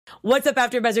What's up,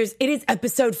 AfterBuzzers? It is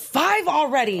episode 5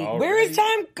 already. Where is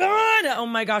time gone? Oh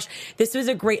my gosh. This was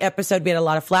a great episode. We had a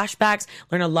lot of flashbacks,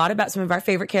 learned a lot about some of our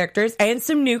favorite characters and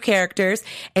some new characters.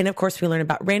 And of course, we learned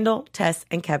about Randall, Tess,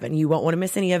 and Kevin. You won't want to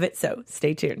miss any of it, so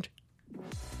stay tuned.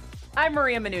 I'm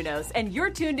Maria Menounos, and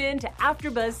you're tuned in to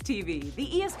AfterBuzz TV, the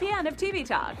ESPN of TV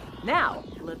talk. Now,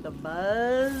 let the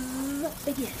buzz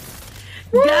begin.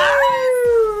 Guys,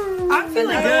 I'm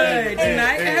feeling good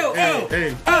tonight.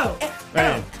 Hey, come on.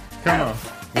 What? Come on.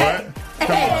 What?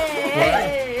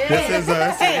 This is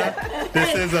us.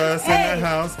 This is us in the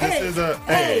house. This is a...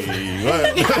 Hey,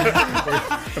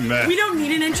 what? We don't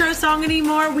need an intro song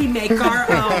anymore. We make our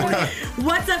own.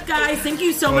 What's up, guys? Thank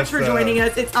you so much for joining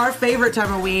us. It's our favorite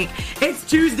time of week. It's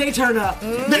Tuesday Turn Up,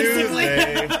 basically.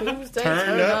 Tuesday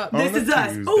Turn Up. This is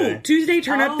us. Oh, Tuesday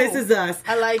Turn Up. This is us.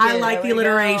 I like it. I like the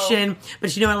alliteration.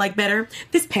 But you know what I like better?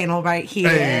 This panel right here.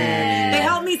 Hey. They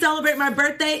helped me celebrate my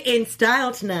birthday in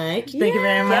style tonight. Thank you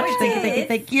very much.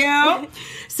 Thank you.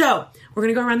 So, we're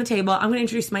going to go around the table. I'm going to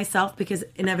introduce myself because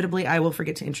inevitably I will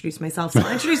forget to introduce myself. So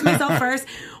I'll introduce myself first.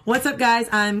 What's up, guys?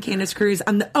 I'm Candace Cruz.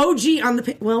 I'm the OG on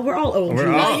the... Well, we're all OG.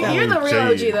 You're the real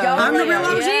OG, though. I'm the real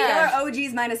OG? Yeah. You're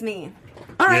OGs minus me.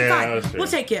 All right, Yeah, fine. sure. We'll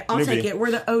take it. I'll Newbie. take it.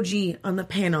 We're the OG on the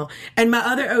panel. And my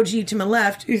other OG to my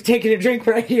left, who's taking a drink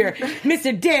right here,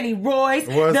 Mr. Danny Royce,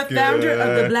 What's the founder of the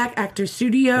good? Black Actor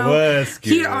Studio. What's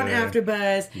Here good? on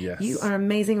AfterBuzz. Yes. You are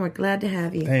amazing. We're glad to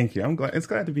have you. Thank you. I'm glad. It's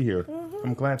glad to be here.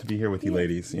 I'm glad to be here with you,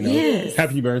 ladies. You know, Yes.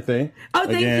 happy birthday. Oh,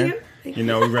 thank again. you. You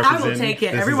know, we I represent. will take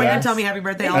it. This Everyone is can us. tell me happy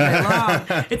birthday all day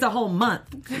long. It's a whole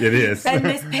month. It is. And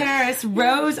Miss Paris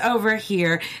Rose over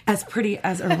here, as pretty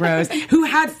as a rose, who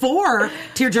had 4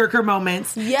 tearjerker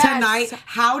moments tonight.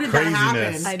 How did that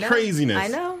happen? Craziness. Craziness. I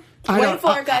know. I Wait don't-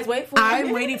 for it, guys. Wait for it.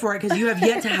 I'm waiting for it because you have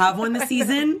yet to have one this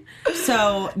season.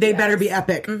 So they better be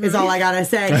epic, is all I gotta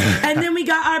say. And then we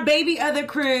got our baby of the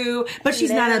crew, but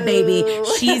she's not a baby.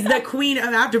 She's the queen of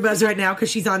AfterBuzz right now because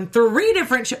she's on 3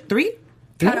 different shows. 3?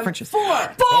 3 different shows.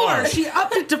 4. She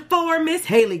upped it to 4. Miss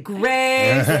Haley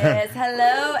Grace. Yes,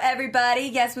 hello everybody.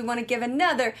 Yes, we want to give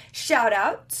another shout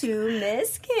out to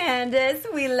Miss Candace.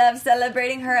 We love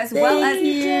celebrating her as well as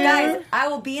guys. I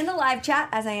will be in the live chat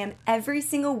as I am every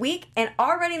single week, and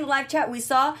already in the live chat we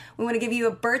want to give you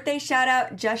a birthday shout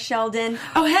out, Just Sheldon.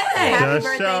 Oh, hey. Happy Just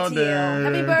birthday to Sheldon. you.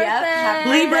 Happy birthday. Yep, happy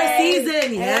Libra birthday.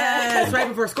 season. Yes. Right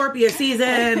before Scorpio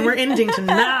season. We're ending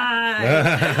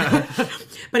tonight.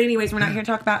 But anyways, we're not here to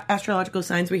talk about astrological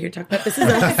signs. We're here to talk about This Is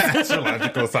Us.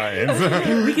 Astrological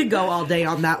science. We could go all day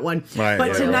on that one. Right, But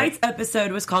yeah, tonight's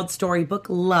episode was called Storybook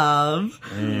Love.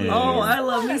 Oh, I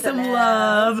love me some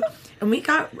love.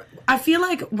 And I feel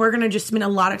like we're going to just spend a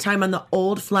lot of time on the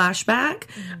old flashback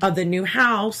of the new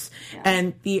house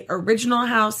and the original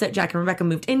house that Jack and Rebecca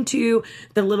moved into,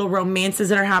 the little romances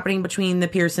that are happening between the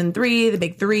Pearson 3, the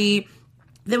big 3.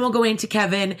 Then we'll go into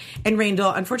Kevin and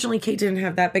Randall. Unfortunately, Kate didn't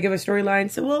have that big of a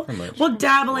storyline, so we'll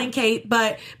dabble in Kate.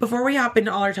 But before we hop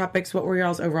into all our topics, what were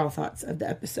y'all's overall thoughts of the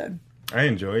episode? I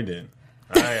enjoyed it.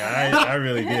 I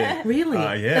really did. Really?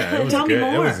 Yeah, it was Tell me good.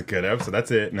 It more. was a good episode. That's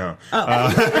it. No.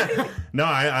 No,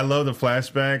 I love the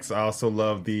flashbacks. I also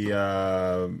love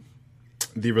the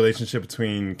relationship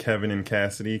between Kevin and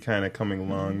Cassidy kind of coming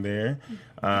along there.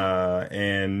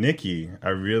 And Nikki. I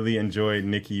really enjoyed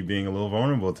Nikki being a little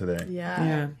vulnerable today.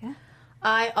 Yeah.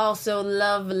 I also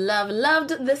loved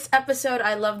this episode.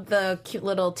 I loved the cute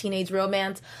little teenage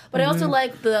romance, but I also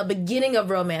like the beginning of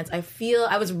romance. I feel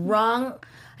I was wrong.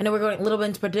 I know we're going a little bit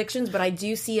into predictions, but I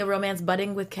do see a romance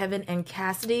budding with Kevin and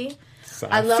Cassidy.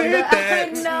 I love that. I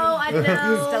know.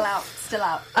 Still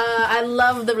out. I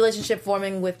love the relationship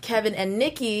forming with Kevin and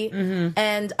Nikki,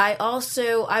 and I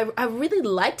also I really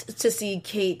liked to see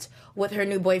Kate with her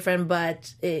new boyfriend,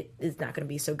 but it is not going to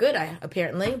be so good,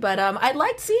 apparently. But I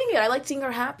liked seeing it. I liked seeing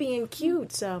her happy and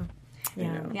cute. So,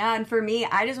 yeah. Yeah, and for me,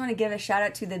 I just want to give a shout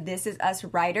out to the This Is Us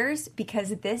writers because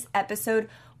this episode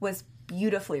was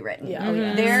beautifully written. Yeah. Oh,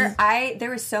 yeah. There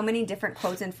were so many different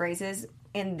quotes and phrases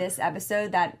in this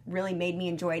episode that really made me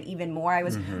enjoy it even more. I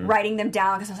was writing them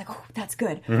down because I was like, oh, that's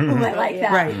good. Ooh, I like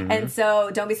that. Right. And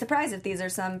so don't be surprised if these are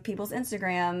some people's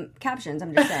Instagram captions.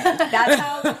 I'm just saying. That's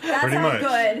how much.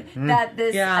 good that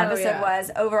this episode Oh, yeah.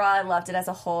 was. Overall, I loved it as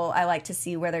a whole. I like to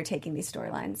see where they're taking these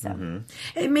storylines. So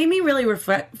It made me really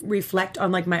reflect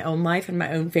on like my own life and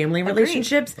my own family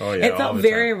relationships. Oh, yeah, it all felt the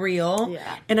very time. real.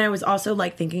 Yeah. And I was also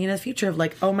like thinking in the future of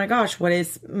like, oh my gosh, what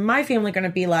is my family going to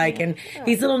be like? And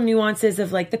these little nuances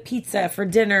of like the pizza for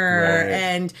dinner Right.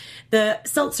 and the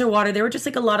seltzer water. There were just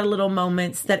like a lot of little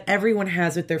moments that everyone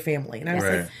has with their family. And I was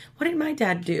Right. like, what did my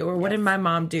dad do? Or what did my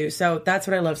mom do? So that's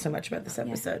what I love so much about this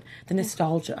episode. The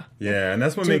nostalgia. Yeah, and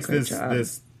that's what Do a makes great this job.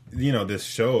 this this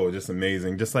show just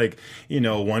amazing. Just like,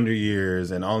 Wonder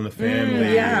Years and All in the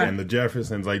Family and the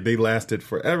Jeffersons, like they lasted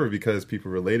forever because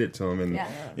people related to them, and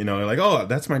they're like, oh,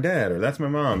 that's my dad or that's my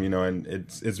mom, and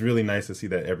it's really nice to see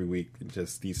that every week.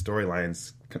 Just these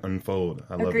storylines unfold.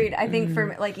 I love Agreed. it. I think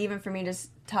even for me, just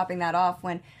topping that off,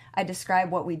 when I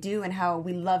describe what we do and how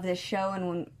we love this show, and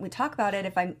when we talk about it,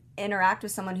 if I interact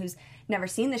with someone who's never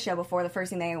seen the show before, the first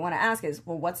thing they want to ask is,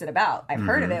 well, what's it about? I've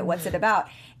heard of it. What's it about?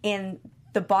 And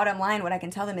the bottom line, what I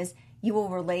can tell them is, you will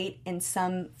relate in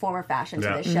some form or fashion to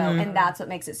this show. And that's what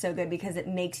makes it so good, because it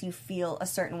makes you feel a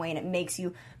certain way and it makes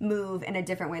you move in a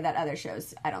different way that other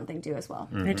shows, I don't think, do as well.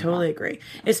 I totally agree.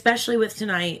 Especially with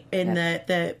tonight in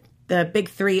the big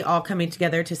three all coming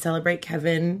together to celebrate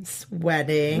Kevin's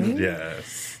wedding.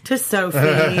 Yes. To Sophie.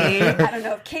 I don't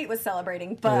know if Kate was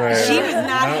celebrating, but... Right. She was not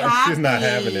happy. She's not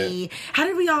having it. How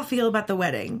did we all feel about the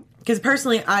wedding? Because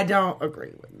personally, I don't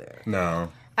agree with it.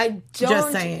 No. I Just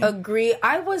don't saying. agree.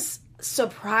 I was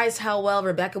surprised how well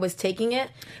Rebecca was taking it.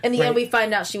 In the end, we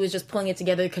find out she was just pulling it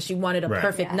together because she wanted a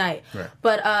perfect night. Right.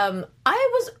 But I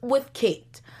was with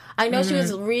Kate. I know she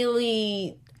was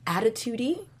really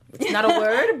attitude-y. It's not a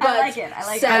word, but I like it. I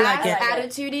like it. sad, I like it.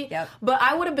 attitude-y. Yep. But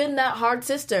I would have been that hard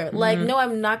sister. Like, no,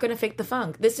 I'm not going to fake the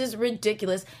funk. This is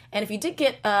ridiculous. And if you did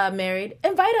get married,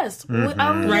 invite us.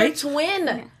 I'm your Right?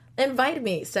 twin. Invite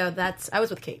me. So I was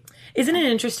with Kate. Isn't it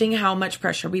interesting how much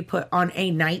pressure we put on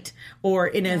a night or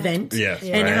an event? Yes,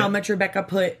 And right. how much Rebecca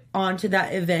put onto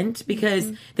that event,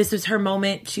 because this was her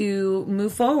moment to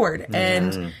move forward.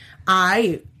 And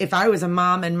if I was a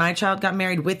mom and my child got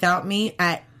married without me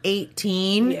at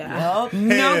 18, no Hell go.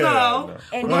 no.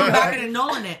 We're going back and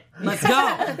annulling it. Let's go.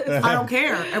 I don't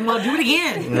care. And we'll do it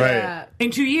again. Right. In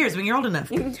 2 years when you're old enough.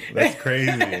 That's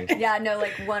crazy. Yeah, no,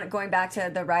 going back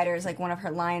to the writers, one of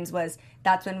her lines was,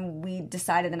 that's when we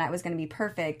decided the night was going to be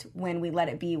perfect, when we let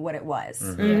it be what it was.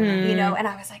 And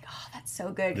I was like, oh, that's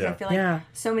so good. Because I feel like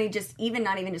so many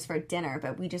not even just for dinner,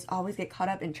 but we just always get caught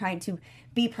up in trying to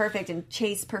be perfect and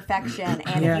chase perfection.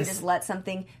 And if you just let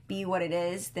something be what it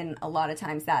is, then a lot of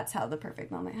times that's how the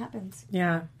perfect moment happens.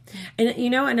 Yeah. And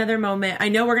another moment, I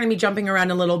know we're going to be jumping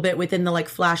around a little bit within the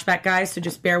flashback, guys, so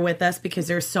just bear with us because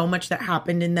there's so much that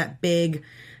happened in that big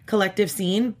collective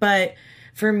scene. But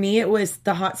for me, it was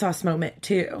the hot sauce moment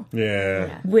too.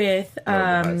 Yeah. With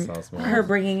hot sauce moment. her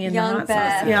bringing in Young the hot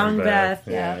Beth. sauce. Young Beth.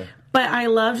 Yeah. But I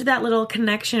loved that little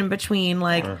connection between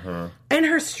and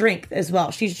her strength as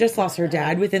well. She's just lost her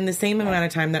dad within the same amount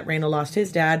of time that Randall lost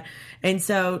his dad. And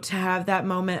so to have that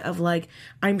moment of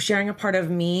I'm sharing a part of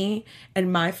me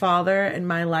and my father and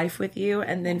my life with you.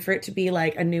 And then for it to be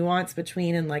a nuance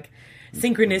between and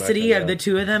synchronicity of the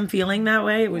two of them feeling that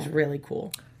way. It was really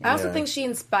cool. I also think she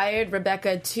inspired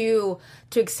Rebecca to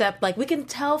accept, we can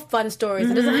tell fun stories.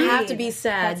 It doesn't have to be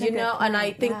sad, That's a good And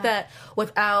I point, think that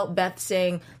without Beth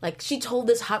saying, she told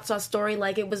this hot sauce story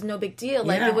like it was no big deal.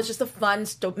 It was just a fun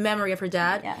memory of her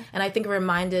dad. Yeah. And I think it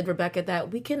reminded Rebecca that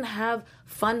we can have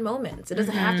fun moments. It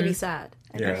doesn't have to be sad.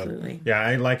 Yeah. Absolutely. Yeah,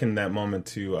 I liken that moment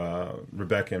to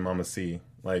Rebecca and Mama C.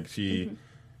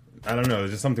 I don't know, there's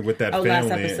just something with that family.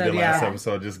 last episode, the last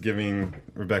episode, just giving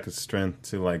Rebecca strength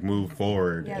to move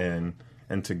forward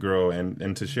and to grow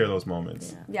and to share those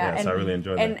moments. Yeah, so I really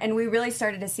enjoyed that. And we really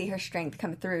started to see her strength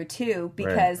come through too,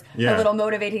 because her little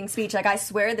motivating speech. I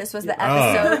swear this was the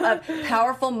episode of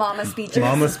powerful mama speeches.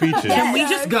 Mama speeches. Can we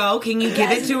just go? Can you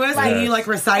give it to us? Can you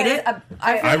recite it?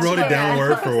 I wrote it down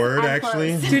word for word,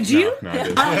 actually. Did you? No, I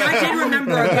didn't. I did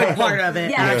remember a good part of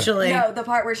it, actually. No, the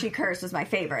part where she cursed was my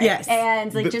favorite. Yes.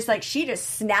 And she just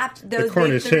snapped those The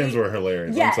Cornish big three. hens were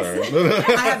hilarious. Yes. I'm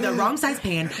sorry. I have the wrong size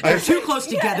pan. They're too close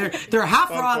together. They're half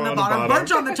raw on the bottom,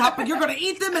 burnt on the top, but you're going to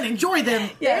eat them and enjoy them.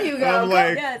 There you go. I'm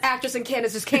like- Actress and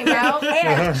Candace just came out.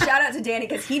 And shout out to Danny,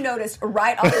 because he noticed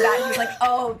right off the bat. He was like,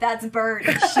 "Oh, that's burnt.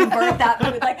 She burnt that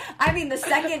food." The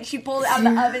second she pulled it out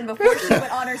of the oven before she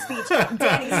went on her speech,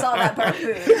 Danny saw that burnt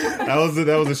food.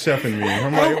 That was a chef in me.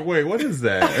 I'm like, wait, what is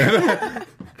that?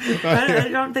 I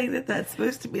don't think that's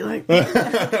supposed to be like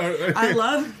that. I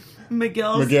love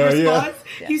Miguel's Miguel, response.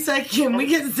 He's like, "Can we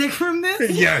get sick from this?"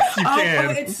 Yes, you can. Oh,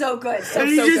 it's so good. So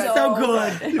He's just so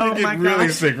good. good. Oh Get my really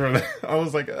gosh. sick from that. I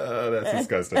was like, that's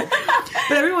disgusting.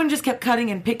 But everyone just kept cutting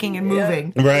and picking and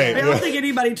moving. Right. I don't think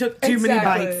anybody took too many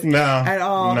bites. No. At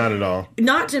all. Not at all.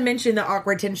 Not to mention the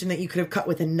awkward tension that you could have cut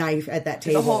with a knife at that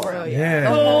table. The whole room. Yeah. The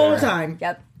whole time.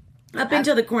 Yep. Up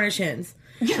until the Cornish hens.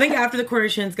 I think after the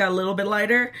Cornish hens got a little bit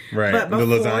lighter. Right. But The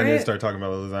before lasagna, it- start talking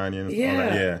about the lasagna and all Yeah.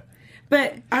 that. Yeah.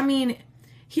 But, I mean,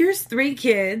 here's 3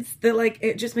 kids that,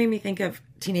 it just made me think of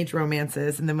teenage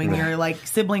romances. And then when your,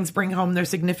 siblings bring home their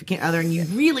significant other and you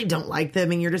really don't like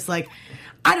them and you're just like,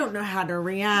 I don't know how to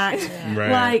react.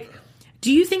 Right.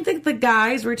 Do you think that the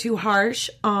guys were too harsh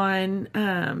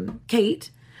on Kate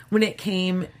when it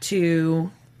came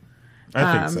to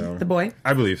I think so. the boy?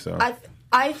 I believe so.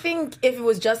 I think if it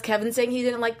was just Kevin saying he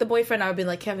didn't like the boyfriend, I would be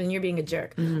like, Kevin, you're being a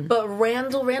jerk. But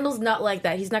Randall's not like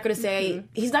that. He's not going to say,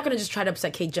 he's not going to just try to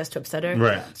upset Kate just to upset her.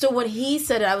 Right. So when he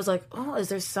said it, I was like, oh, is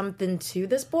there something to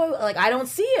this boy? Like, I don't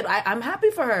see it. I'm happy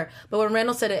for her. But when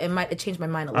Randall said it, it changed my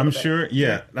mind a little bit. I'm sure,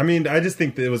 yeah. I mean, I just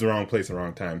think that it was the wrong place, the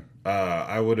wrong time.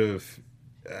 I would,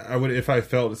 if I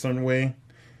felt a certain way,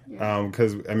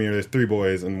 because, I mean, there's 3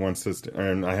 boys and 1 sister,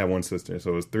 and I have 1 sister,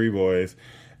 so it was 3 boys.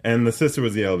 And the sister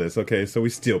was the eldest. Okay, so we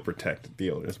still protected the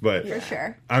eldest. But For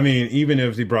sure. I mean, even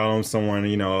if he brought home someone,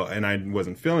 you know, and I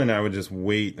wasn't feeling it, I would just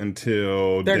wait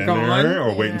until They're dinner gone?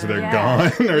 or wait until they're Yeah.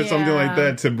 gone or something like Yeah.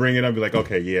 that to bring it up. Be like,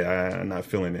 okay, yeah, I'm not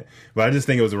feeling it. But I just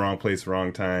think it was the wrong place,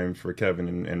 wrong time for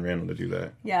Kevin and Randall to do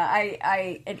that. Yeah,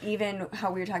 and even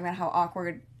how we were talking about how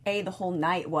awkward the whole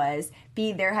night was.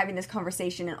 B, they're having this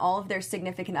conversation and all of their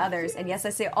significant others, and yes,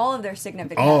 I say all of their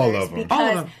significant All others of them. because All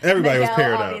of them. Everybody was Miguel,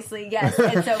 paired up. obviously, yes.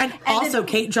 And so And and also, then-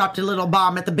 Kate dropped a little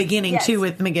bomb at the beginning, Yes. too,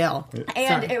 with Miguel.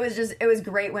 and Sorry. it was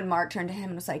great when Mark turned to him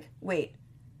and was like, "Wait,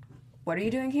 what are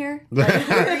you doing here?" Wait,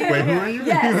 who are you?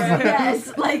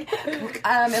 Yes. Like,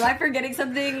 am I forgetting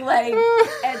something? Like,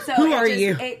 and so Who are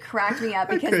you? It cracked me up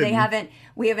because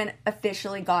we haven't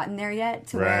officially gotten there yet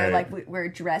to where Right. like we're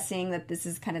addressing that this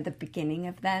is kind of the beginning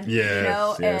of them. Yes, you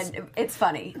know, yes. and it's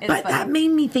funny. It's But funny. that made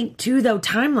me think, too, though,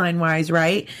 timeline-wise,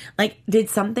 right? Like, did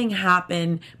something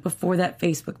happen before that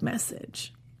Facebook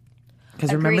message?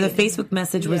 Because remember, the Agreed. Facebook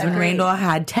message was when Agreed. Randall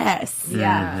had Tess.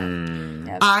 yeah. Mm-hmm.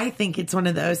 Yep. I think it's one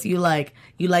of those you like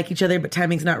each other, but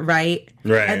timing's not right.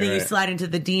 Right, And then you right. slide into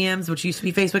the DMs, which used to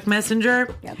be Facebook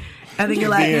Messenger. Yep. And then you're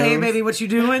like, hey, DMs. baby, what you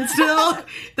doing still?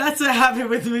 That's what happened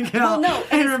with Miguel Well, no,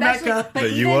 and especially- Rebecca. but Are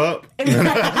you even- up? It was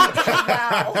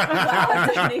wow,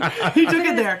 Tiffany. He took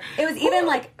it there. It was even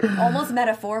like almost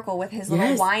metaphorical with his little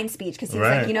Yes. wine speech because he was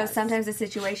Right. like, you know, sometimes the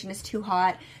situation is too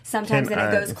hot, sometimes Can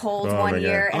then it I- goes cold oh my one God.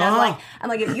 year, and Oh. I'm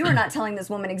like, if you are not telling this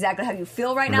woman exactly how you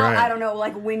feel right now, Right. I don't know,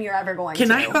 like when you're ever going Can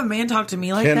to. I have a man talk to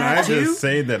me like Can that, I too? just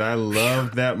say that I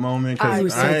love that moment? Oh, it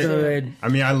was so good. I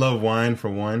mean, I love wine for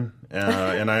one,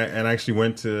 and I actually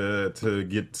went to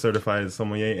get certified as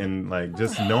sommelier, and like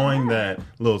just knowing that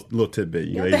little tidbit,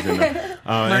 you ladies didn't know.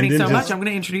 Learning and then so much. just- I'm going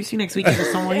to introduce you next week to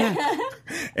someone. Yeah.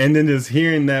 and then just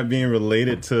hearing that being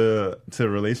related to a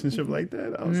relationship like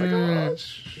that, I was like, oh,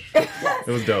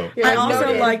 it was dope. I also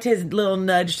noted. liked his little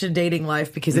nudge to dating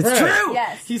life because it's Right. true.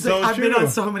 Yes. He's So like, I've been true. on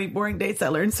so many boring dates. I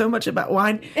learned so much about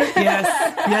wine. Yes.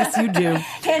 Yes, you do.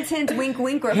 Hint, hint, wink,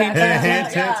 wink, Rebecca. Hint,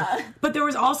 hint. Yeah. But there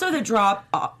was also the drop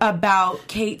about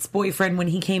Kate's boyfriend when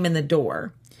he came in the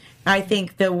door. I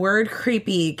think the word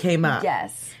creepy came up.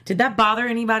 Yes. Did that bother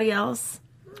anybody else?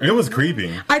 It was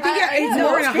creepy. I think it's know.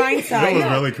 more in It's creepy. hindsight. It was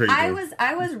really creepy.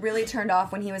 I was really turned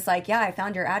off when he was like, "Yeah, I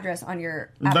found your address on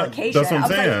your That- application." that's what I'm I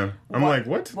was saying. I'm like,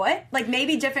 what? What? Like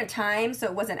maybe different times, so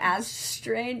it wasn't as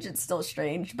strange. It's still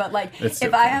strange, but like It's if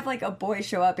so I funny. have like a boy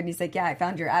show up and he's like, "Yeah, I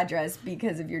found your address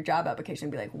because of your job application,"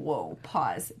 I'd be like, "Whoa,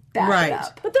 pause, back Right. it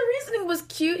up." But the reasoning was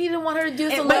cute. He didn't want her to do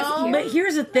this It was alone. But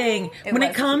here's the thing: It when it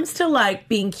was comes to like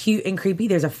being cute and creepy,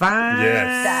 there's a fine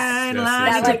Yes. line Yes, That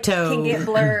yes. to like toe. can get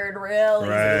blurred real easy.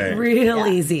 Right. Real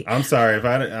Yeah. easy. I'm sorry if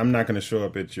I'm not going to show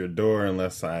up at your door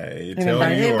unless I tell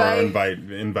invite- you or invite.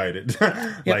 invited,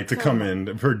 like to come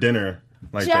in for dinner.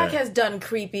 Like Jack that. has done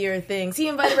creepier things. He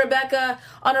invited Rebecca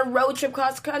on a road trip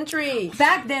cross country.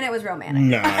 Back then, it was romantic.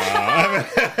 Nah.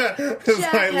 It's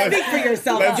like, let's, Speak for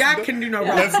yourself. let's- Jack can do no wrong.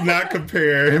 let's not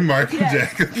compare Mark and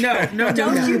Jack. No.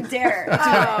 Don't you dare!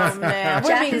 Oh man, we're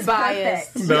Jack being is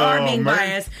biased. perfect. We are No, being Mark-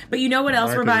 biased. But you know what else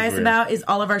Mark we're is biased weird. about is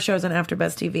all of our shows on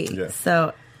AfterBuzz TV. Yes.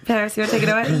 So, Paris, you want to take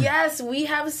it away? Yes, we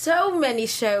have so many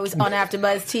shows on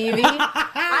AfterBuzz TV.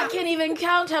 I can't even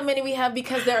count how many we have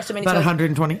because there are so many. About shows.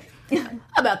 120.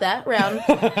 About that round.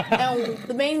 And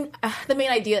the main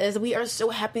idea is we are so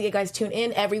happy you guys tune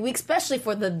in every week, especially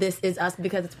for the This Is Us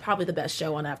because it's probably the best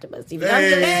show on AfterBuzz TV. I'm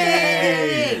just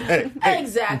saying.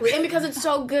 Exactly, and because it's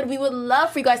so good, we would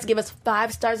love for you guys to give us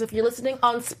 5 stars if you're listening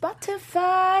on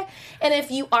Spotify, and if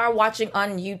you are watching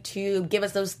on YouTube, give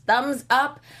us those thumbs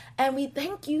up. And we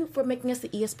thank you for making us the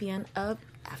ESPN of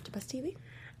AfterBuzz TV.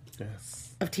 Yes.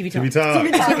 Of TV Talk. TV Talk.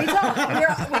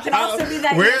 We can also be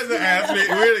that. We're the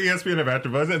ESPN of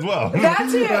AfterBuzz as well. That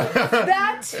too.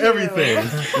 That too. Everything.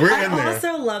 We're in I there.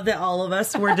 also love that all of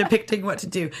us were depicting what to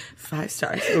do. 5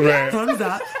 stars. Right. Thumbs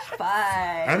up.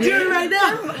 Bye. I mean, Do it right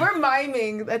now. We're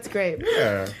miming. That's great.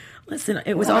 yeah. Listen,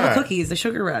 it was all the cookies, the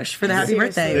sugar rush for the happy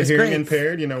birthday. It The was hearing great.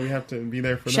 impaired, we have to be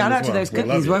there for them. Shout as out to well. those We love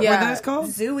cookies. you. What Yeah. were those called?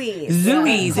 Zoomies.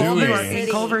 Zoomies. Zoomies.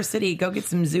 In Culver City. Go get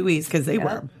some Zoomies because they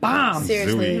were bomb.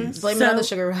 Seriously, Zoomies. blame it on the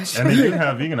sugar rush. And they do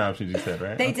have vegan options, you said,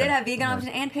 right? They did have vegan option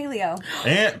and paleo.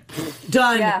 And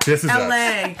Done. Yeah. this is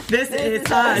LA. This is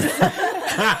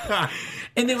us.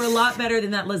 And they were a lot better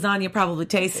than that lasagna probably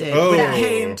tasted when it Oh.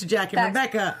 came to Jack and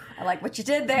Facts. Rebecca. I like what you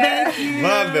did there. Thank you.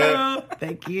 Love that.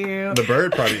 Thank you. The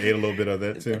bird probably ate a little bit of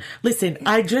that too. Listen,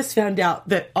 I just found out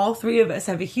that all three of us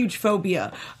have a huge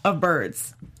phobia of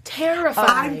birds. Terrified.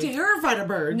 I'm terrified of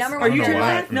birds. Number Are one you fear in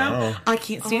terrified? life. No. No. I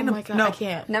can't Oh stand them. my god, No. I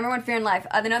can't. Number one fear in life.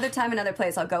 Another time, another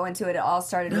place. I'll go into it. It all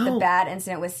started with No. a bad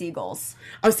incident with seagulls.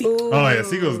 Oh, see, Oh yeah,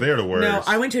 seagulls. They're the worst. no,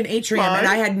 I went to an atrium Fine. and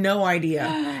I had no idea.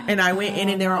 And I went in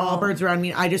and there were all birds around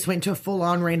me. I just went to a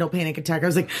full-on Randall panic attack. I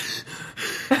was like,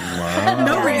 Wow.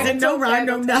 no reason, no rhyme,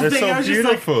 no nothing. They're so I was just like,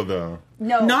 beautiful, though.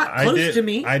 No. not close to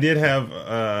me. I did have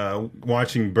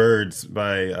watching Birds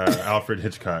by Alfred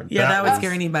Hitchcock. Yeah, that would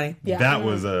scare anybody. That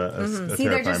was a See,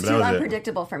 they're terrifying. just But too that was it.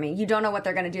 unpredictable for me. You don't know what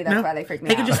they're going to do. That's No. why they freak me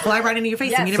They out. could just fly right into your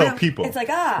face Yes. and you never So know. people. It's like,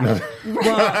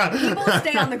 people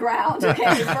stay on the ground,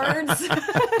 okay? Birds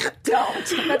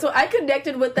don't. That's what I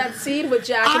connected with that scene with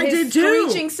Jack and I his did too.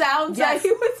 screeching sounds Yes. that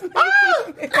he was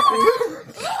making.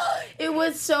 It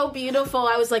was so beautiful.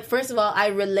 I was like, first of all, I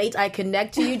relate, I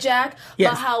connect to you, Jack.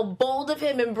 Yes. But how bold of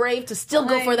him and brave to still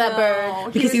go I for that know.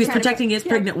 bird. Because he was trying to- protecting his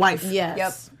pregnant wife. Yes.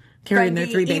 Yep. Carrying their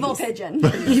The three babies. evil pigeon.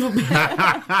 Evil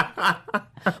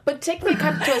But take me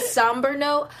kind of to a somber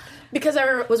note because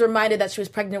I was reminded that she was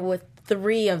pregnant with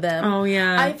 3 of them. Oh,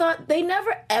 yeah. I thought they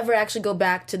never ever actually go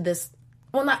back to this.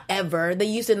 Well, not ever. They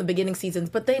used it in the beginning seasons,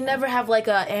 but they never have like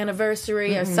a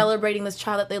anniversary or celebrating this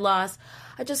child that they lost.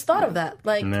 I just thought of that.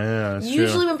 Like, Yeah, that's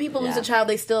usually true. when people lose a child,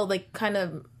 they still like kind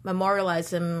of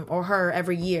memorialize him or her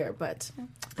every year, but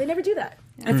they never do that.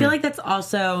 I feel like that's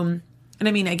also, and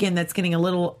I mean, again, that's getting a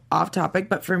little off topic,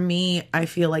 but for me, I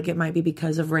feel like it might be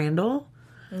because of Randall.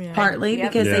 Partly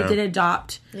Yep. because Yeah. they did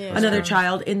adopt another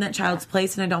child in that child's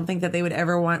place, and I don't think that they would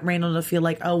ever want Randall to feel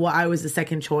like, oh, well, I was the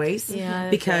second choice. Yeah,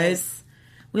 that's because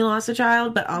we lost a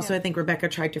child, but also I think Rebecca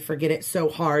tried to forget it so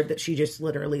hard that she just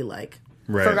literally like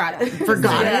Right. Forgot it.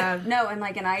 forgot Yeah. it. No, and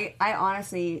I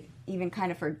honestly even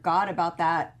kind of forgot about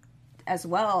that as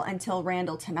well until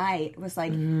Randall tonight was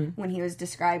like when he was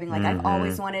describing like I've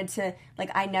always wanted to like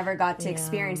I never got to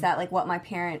experience that like what my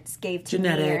parents gave to me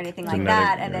Genetic. or anything like Genetic,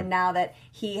 that and yeah. then now that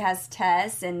he has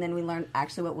Tess and then we learned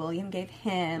actually what William gave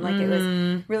him like it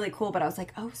was really cool but I was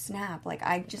like oh snap like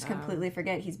I just completely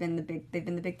forget they've been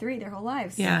the big 3 their whole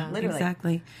lives Yeah, literally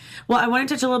exactly. Well, I want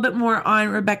to touch a little bit more on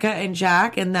Rebecca and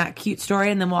Jack and that cute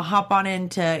story, and then we'll hop on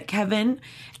into Kevin,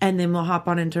 and then we'll hop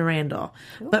on into Randall.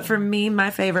 But for me, my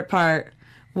favorite part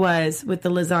was with the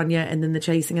lasagna and then the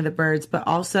chasing of the birds, but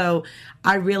also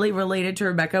I really related to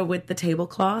Rebecca with the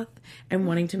tablecloth and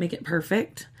wanting to make it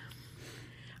perfect.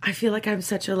 I feel like I'm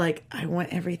such a I want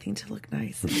everything to look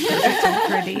nice and perfect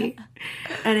and pretty.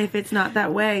 And if it's not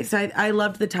that way, so I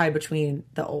loved the tie between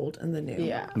the old and the new.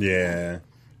 Yeah. Yeah.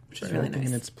 Which is really nice.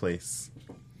 in its place.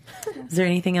 Is there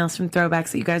anything else from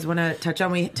throwbacks that you guys want to touch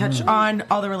on? We touched on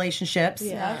all the relationships.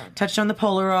 Yeah. Touched on the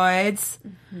Polaroids.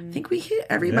 I think we hit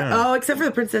everybody. Yeah. Oh, except for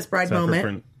the Princess Bride Except for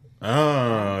moment.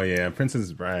 Oh yeah,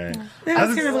 Princess Bride. That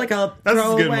was kind of like a That's a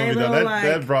good throwaway movie though. little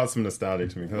That brought some nostalgia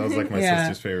to me because that was like my Yeah.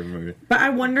 sister's favorite movie. But I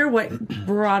wonder what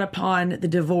brought upon the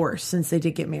divorce since they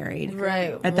did get married.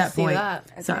 Right. At We'll that see point.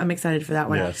 that. So I'm excited for that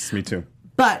one. Yes, me too.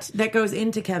 But that goes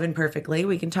into Kevin perfectly.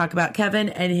 We can talk about Kevin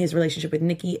and his relationship with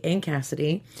Nikki and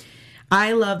Cassidy.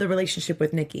 I love the relationship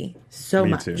with Nikki so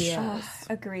Me much. too. Yeah.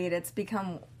 Agreed. It's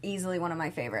become easily one of my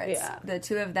favorites. Yeah. The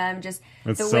two of them just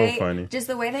It's the so way funny. just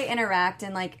the way they interact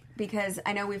and because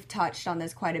I know we've touched on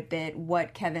this quite a bit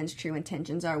what Kevin's true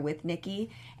intentions are with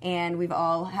Nikki and we've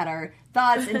all had our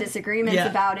thoughts and disagreements Yeah.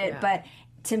 about it, but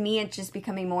to me it's just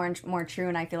becoming more and more true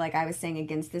and I feel like I was saying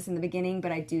against this in the beginning,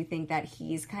 but I do think that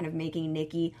he's kind of making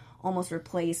Nikki almost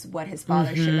replace what his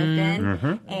father should have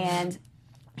been. And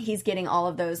he's getting all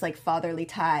of those fatherly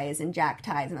ties and Jack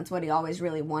ties, and that's what he always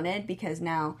really wanted because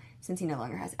now since he no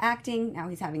longer has acting, now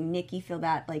he's having Nikki fill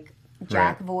that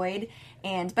Jack Right. void.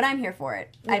 But I'm here for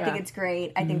it. I think Yeah. it's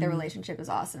great. I think their relationship is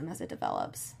awesome as it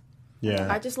develops. Yeah.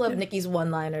 I just love Nikki's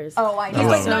one-liners. Oh, I know. He's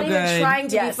love not it. even good. trying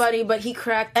to Yes. be funny, but he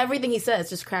everything he says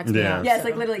just cracks me Yeah. up. Yes, so.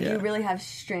 literally, Yeah. you really have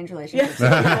strange relationships.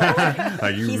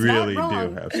 Like you He's really not do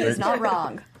wrong. have He's strength. not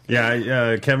wrong.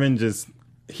 Yeah, Kevin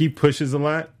he pushes a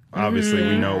lot. Obviously,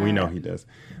 we know he does.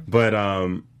 But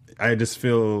I just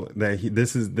feel that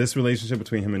this relationship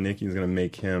between him and Nikki is going to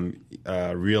make him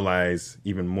realize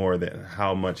even more that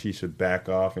how much he should back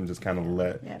off and just kind of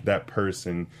let that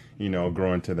person,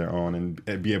 grow into their own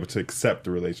and be able to accept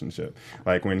the relationship.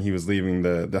 Like when he was leaving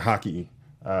the hockey,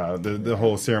 the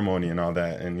whole ceremony and all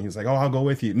that, and he's like, "Oh, I'll go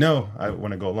with you." No, I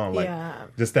want to go alone. Like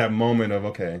just that moment of,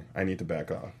 okay, I need to back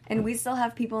off. And we still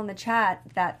have people in the chat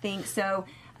that think so.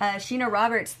 Sheena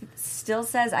Roberts still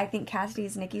says, "I think Cassidy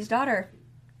is Nikki's daughter."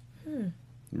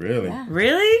 Really? Yeah.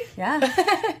 Really? Yeah.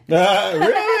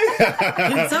 Really?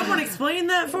 Can someone explain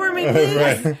that for me, please?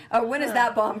 Right. When is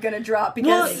that bomb going to drop?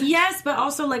 Well, Because yes, but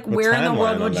also, like, where in the timeline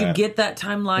world on would you that? get that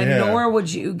timeline? Yeah. Nor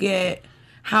would you get...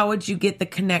 How would you get the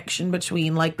connection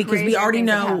between, like, because we Crazier already things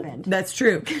have know happened. that's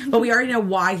true, but we already know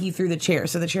why he threw the chair,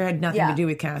 so the chair had nothing Yeah. to do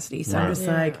with Cassidy. So I'm Right. just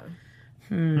like,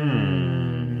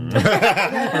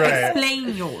 Right.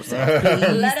 explain yourself,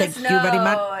 please. let Thank us you know, very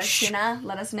much. Sheena.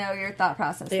 Let us know your thought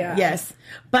process. Yeah. Yes,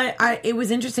 but it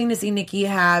was interesting to see Nikki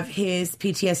have his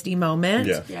PTSD moment,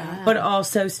 Yeah. but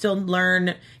also still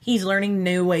he's learning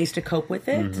new ways to cope with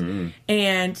it,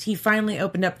 and he finally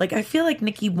opened up. Like, I feel like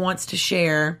Nikki wants to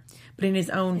share, but in his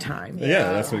own time,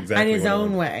 Yeah, that's exactly in his what it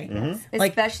own was. way.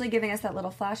 Like, Especially giving us that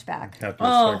little flashback. Have to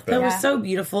oh, respect that was Yeah. so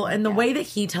beautiful. And the way that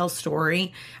he tells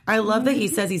story, I love that he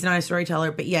says he's not a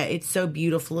storyteller, but yeah, it's so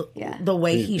beautiful Yeah. the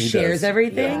way he He shares does.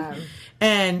 everything. Yeah.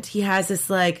 And he has this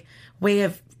like way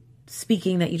of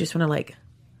speaking that you just want to like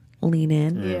lean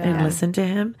in and listen to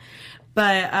him.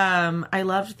 But I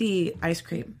loved the ice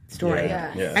cream story.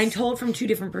 Yeah. Yes. And told from two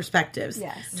different perspectives.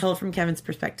 Yes. Told from Kevin's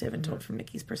perspective and told from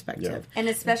Nikki's perspective. And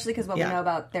especially because what we Yeah. know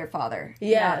about their father.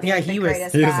 Yeah. being Yeah, the he was-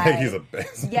 greatest He's guy. like, he's the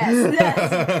best.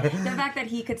 Yes. The fact that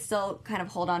he could still kind of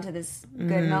hold on to this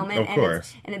good moment. Of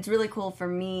course. And it's really cool for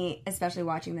me, especially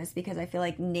watching this, because I feel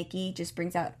like Nikki just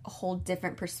brings out a whole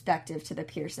different perspective to the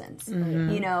Pearsons.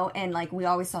 And like we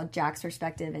always saw Jack's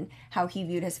perspective and how he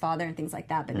viewed his father and things like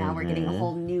that. But now we're getting a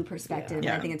whole new perspective. And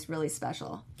I think it's really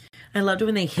special. I loved it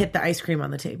when they hit the ice cream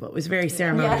on the table. It was very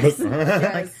ceremonious.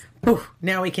 Like, poof,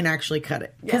 now we can actually cut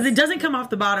it. Because it doesn't come off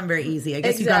the bottom very easy. I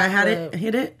guess you gotta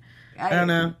hit it. I don't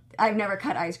know. I've never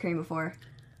cut ice cream before.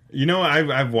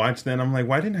 I've watched that and I'm like,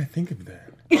 why didn't I think of that?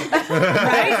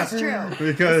 Right? It's true.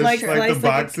 Because like like slice the like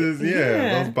boxes,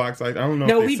 yeah. those boxes. I don't know.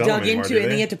 No, if they we sell dug them anymore, into do it, and then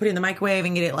they? you have to put it in the microwave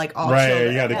and get it like all Right,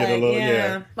 chilled. you got to get a little,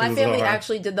 yeah. My It was a little family hard.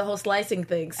 actually did the whole slicing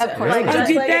thing. So. Of course. Like, Oh, just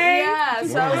did like- they? Yeah.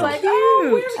 So I was Wow. like,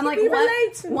 oh, And like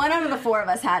one out of the four of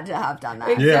us had to have done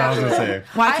that. Yeah, I was gonna say.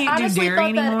 Well, I I can't do honestly dairy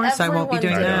thought that anymore, so I won't be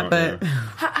doing everyone that. did. But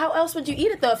How else would you eat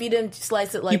it though if you didn't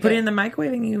slice it like you put that? it in the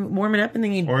microwave and you warm it up and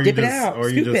then you Or dip you it just, out, or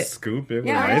scoop you just it. scoop it with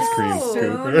Yeah, an ice cream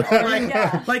spoon. scooper.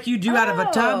 Yeah. like you do out of a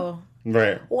tub. Oh.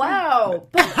 Right. Wow.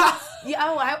 Yeah,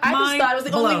 I just Mind thought it was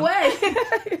the only blown.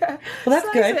 way. Well,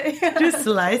 that's Slice good. it. Just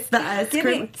slice the ice Give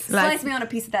cream. me, slice me on a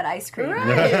piece of that ice cream.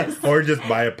 Or just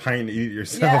buy a pint and eat it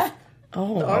yourself.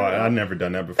 Oh, Oh, I've never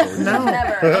done that before. no.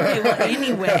 Never. Okay, well,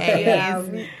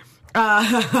 anyways,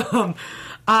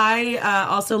 I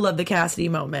also love the Cassidy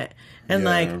moment. And Yeah.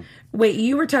 like, wait,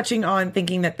 you were touching on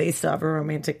thinking that they still have a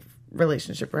romantic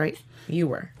relationship, right? You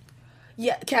were.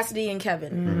 Yeah, Cassidy and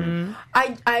Kevin.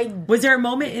 I Was there a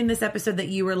moment in this episode that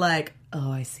you were like,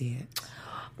 oh, I see it?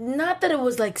 not that it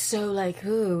was like so like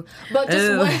ooh, but just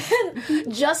Ooh.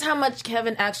 just how much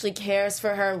Kevin actually cares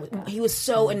for her. He was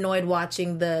so annoyed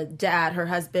watching the dad, her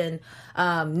husband,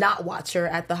 not watch her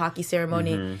at the hockey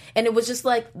ceremony, and it was just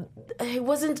like it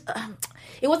wasn't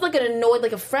like an annoyed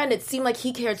like a friend. It seemed like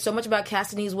he cared so much about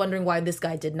Cassidy. He's wondering why this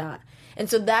guy did not, and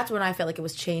so that's when I felt like it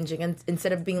was changing. And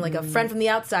instead of being like a friend from the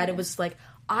outside, it was just like,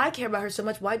 I care about her so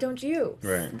much. Why don't you?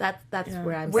 Right. That's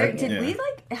where I'm Where saying did it. we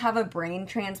like have a brain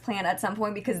transplant at some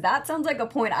point? Because that sounds like a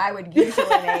point I would usually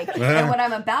make. And what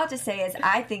I'm about to say is,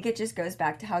 I think it just goes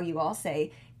back to how you all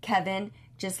say Kevin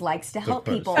just likes to help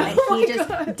people, and he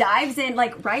just dives in.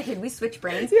 Like, right? Did we switch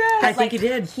brains? Yeah, I think he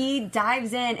did. He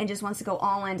dives in and just wants to go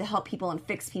all in to help people and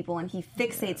fix people, and he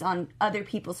fixates on other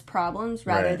people's problems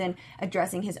rather Right. than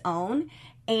addressing his own.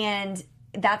 And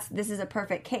this is a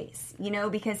perfect case,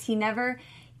 because he never.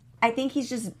 I think he's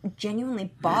just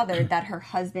genuinely bothered that her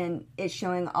husband is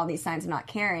showing all these signs of not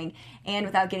caring. And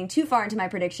without getting too far into my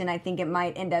prediction, I think it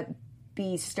might end up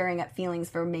be stirring up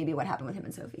feelings for maybe what happened with him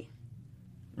and Sophie.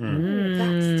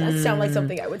 That does sound like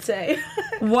something I would say.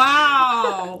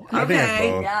 Wow. I think it's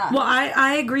both. Yeah. Well,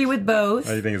 I agree with both.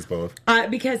 I think it's both.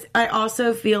 Because I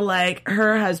also feel like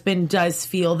her husband does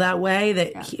feel that way,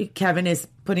 that Kevin is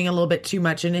putting a little bit too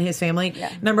much into his family.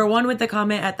 Yeah. Number one, with the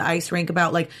comment at the ice rink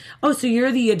about like, oh, so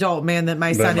you're the adult man that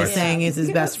my son is saying is his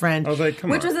best friend. I was like,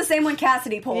 come Which on. was the same when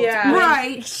Cassidy pulled. Yeah.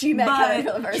 Right. She met But- Kevin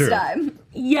for the first True. time.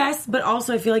 Yes, but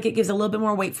also I feel like it gives a little bit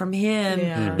more weight from him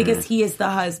Yeah. because he is the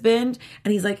husband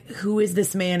and he's like, who is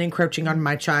this man encroaching on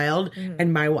my child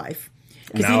and my wife?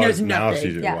 Because he knows now nothing.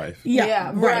 she's your Yeah. wife.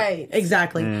 Yeah, right.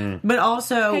 Exactly. But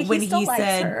also Hey, when he still he likes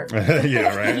said her.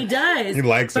 Yeah, right. he does. He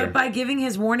likes but her. by giving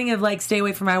his warning of like stay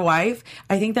away from my wife,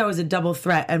 I think that was a double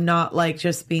threat of not like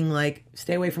just being like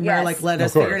stay away from her, Yes. like let Of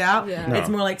us figure course. it out. Yeah. It's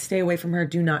No. more like stay away from her,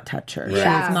 do not touch her. She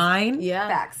Yeah. is mine. Yeah.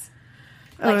 Facts.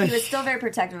 Like, he was still very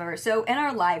protective of her. So in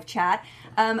our live chat,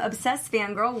 Obsessed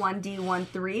Fangirl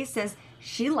 1D13 says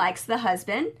she likes the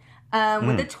husband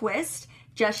with a twist.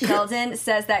 Jess Sheldon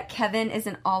says that Kevin is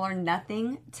an all or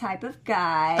nothing type of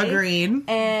guy. Agreed.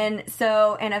 And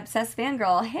so, an Obsessed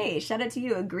Fangirl, hey, shout out to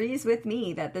you, agrees with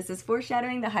me that this is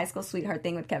foreshadowing the high school sweetheart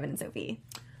thing with Kevin and Sophie.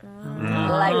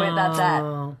 Like where that's at.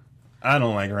 I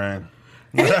don't like Ryan.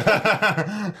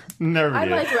 Never I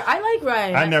did. like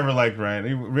Ryan. I never liked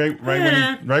Ryan.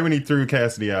 Right when he threw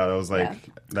Cassidy out, I was like,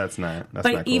 that's not But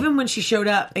cool. even when she showed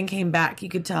up and came back, you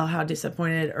could tell how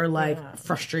disappointed or like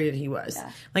frustrated he was.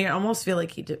 Like I almost feel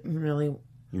like he didn't really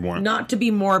Want- not to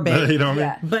be morbid, you know what I mean?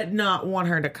 Yeah. but not want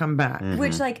her to come back.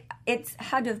 Which, like, it's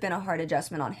had to have been a hard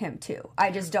adjustment on him, too.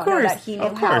 I just don't know course. that he knew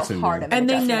Of how course he knew. hard of an And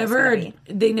they adjustment it was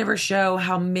gonna be. never show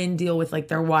how men deal with like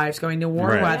their wives going to war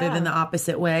Right. rather than the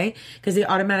opposite way, because they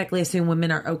automatically assume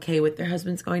women are okay with their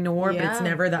husbands going to war, but it's Yeah.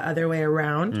 never the other way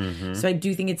around. So I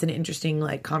do think it's an interesting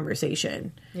like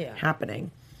conversation Yeah.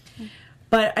 happening.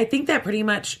 But I think that pretty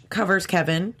much covers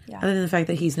Kevin, other than the fact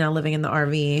that he's now living in the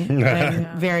RV and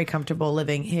very comfortable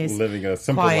living his Living a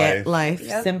simple quiet life.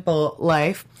 simple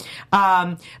life.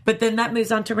 But then that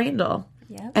moves on to Randall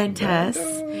Yep. and Tess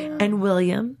and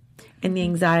William and the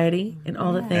anxiety and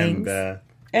all the things.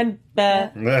 And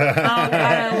Beth. Oh, God,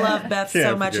 I love Beth so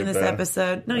Can't much in forget this Beth.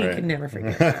 episode. No, you Right. can never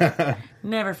forget Beth.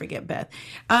 Never forget Beth.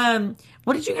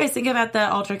 What did you guys think about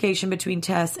the altercation between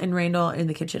Tess and Randall in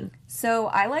the kitchen? So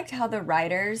I liked how the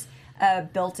writers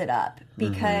built it up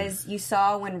because you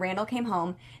saw when Randall came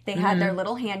home, they had their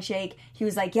little handshake. He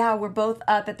was like, yeah, we're both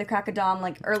up at the crack of dawn,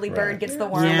 like early bird Right. gets the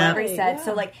worm, Yeah. whatever he said. Yeah.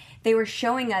 So like they were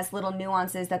showing us little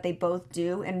nuances that they both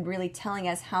do and really telling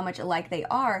us how much alike they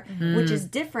are, which is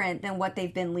different than what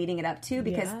they've been leading it up to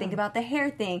because Yeah. think about the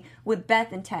hair thing with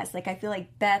Beth and Tess. Like I feel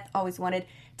like Beth always wanted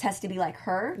Tess to be like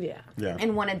her. Yeah. Yeah.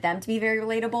 And wanted them to be very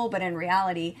relatable, but in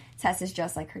reality, Tess is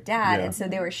just like her dad. Yeah. And so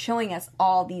they were showing us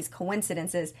all these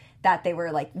coincidences that they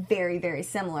were like very, very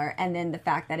similar. And then the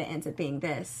fact that it ends up being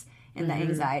this and the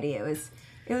anxiety, it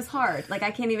was hard. Like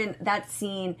I can't even, that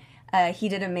scene, he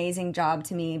did an amazing job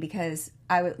to me because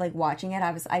I was like watching it.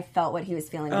 I felt what he was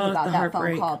feeling Oh, about the that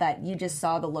heartbreak. phone call, that you just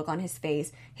saw the look on his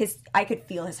face. I could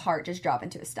feel his heart just drop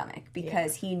into his stomach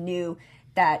because he knew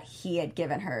that he had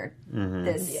given her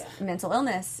this mental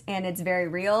illness, and it's very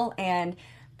real. And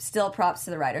still, props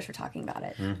to the writers for talking about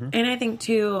it. And I think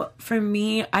too, for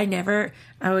me, I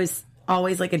was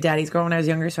always like a daddy's girl when I was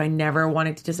younger, so I never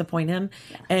wanted to disappoint him.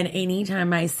 And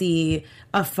anytime I see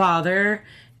a father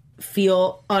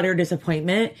feel utter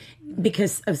disappointment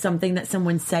because of something that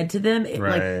someone said to them, it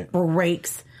Right. like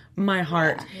breaks my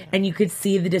heart. And you could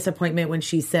see the disappointment when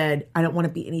she said, I don't want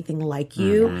to be anything like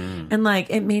you. And like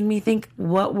it made me think,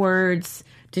 what words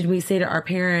did we say to our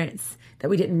parents that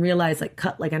we didn't realize like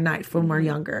cut like a knife when we're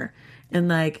younger? And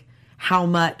like how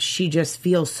much she just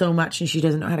feels so much and she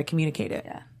doesn't know how to communicate it.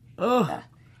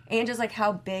 And just like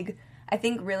how big, I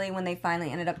think really when they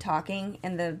finally ended up talking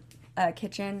in the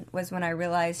kitchen was when I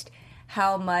realized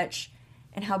how much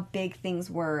and how big things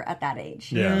were at that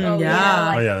age. Yeah. You know, Yeah.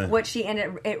 like Oh, yeah. what she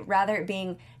ended it rather it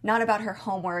being not about her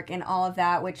homework and all of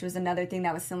that, which was another thing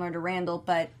that was similar to Randall,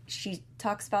 but she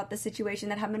talks about the situation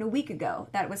that happened a week ago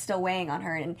that was still weighing on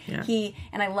her, and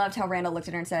I loved how Randall looked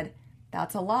at her and said,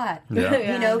 that's a lot.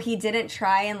 Yeah. You know, he didn't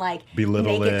try and like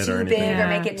Belittle make it it too or big anything. or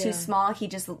make Yeah. it too small. He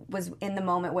just was in the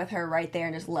moment with her right there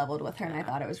and just leveled with her, and I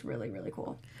thought it was really, really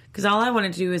cool. Because all I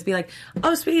wanted to do was be like,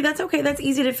 oh, sweetie, that's okay. That's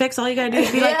easy to fix. All you got to do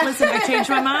is be like, listen, I changed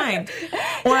my mind.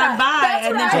 Or I'm by. that's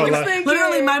And then what I take was it. thinking.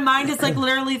 Literally, my mind is like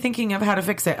literally thinking of how to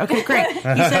fix it. Okay, great. You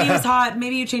said he was hot.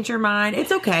 Maybe you changed your mind.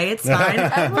 It's okay. It's fine.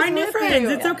 Find new with friends. you.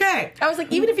 It's okay. I was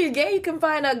like, even if you're gay, you can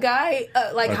find a guy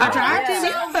like Attractive?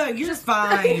 hot. Yeah, you're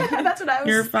fine. That's what I was.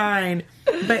 You're fine.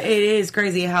 But it is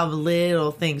crazy how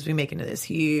little things we make into this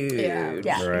huge Yeah, Right.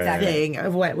 exactly. thing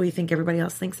of what we think everybody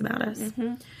else thinks about us.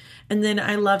 And then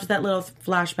I loved that little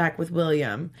flashback with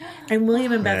William. And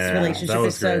William and Beth's Yeah, that relationship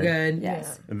was is so great. good.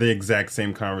 Yes. The exact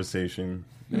same conversation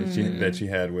that she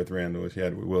had with Randall, she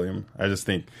had with William. I just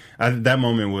think that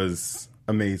moment was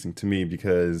amazing to me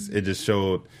because it just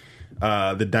showed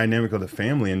the dynamic of the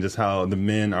family and just how the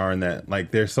men are in that,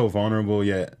 like, they're so vulnerable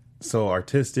yet so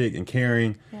artistic and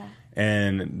caring. Yeah.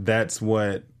 And that's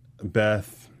what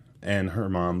Beth and her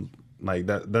mom, like,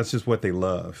 that's just what they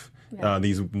love. Yeah.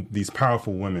 These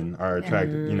powerful women are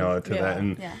attracted, to that.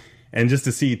 And Yeah. and just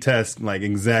to see Tess, like,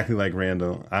 exactly like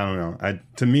Randall, I don't know.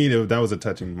 To me, that was a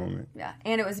touching moment. Yeah,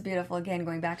 and it was beautiful. Again,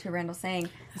 going back to Randall saying,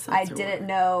 I didn't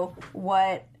know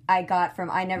what I got from,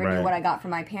 I never knew Right. what I got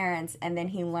from my parents, and then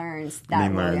he learns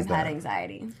that William had that.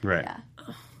 anxiety. Right. Yeah.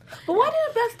 But why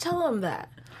didn't Beth tell him that?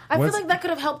 I What's- feel like that could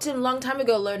have helped him a long time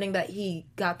ago, learning that he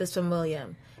got this from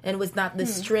William and was not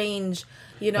this strange,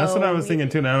 That's what I was thinking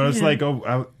too. And I was like,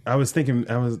 I was thinking,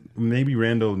 maybe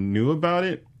Randall knew about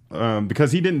it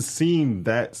because he didn't seem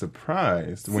that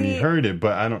surprised when he heard it.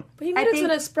 But I don't. But he made I it to think-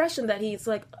 an expression that he's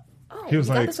like, oh, He was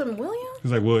you got like- this from William? He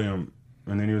was like, William,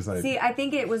 and then he was like, See, I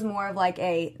think it was more of like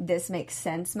a this makes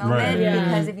sense moment Right. Yeah.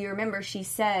 because if you remember, she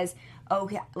says, "Oh,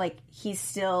 like he's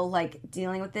still like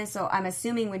dealing with this." So I'm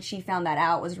assuming when she found that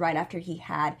out was right after he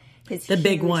had his The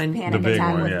big huge one. panic The big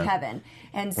attack one, with yeah. Kevin,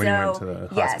 and When he went so to the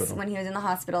yes, hospital. when he was in the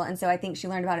hospital, and so I think she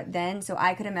learned about it then. So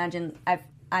I could imagine.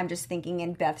 I'm just thinking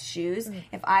in Beth's shoes.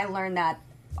 If I learned that.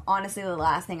 Honestly, the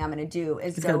last thing I'm going to do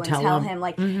is go and tell him,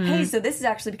 like, hey, so this is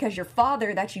actually because your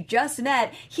father that you just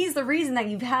met, he's the reason that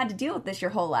you've had to deal with this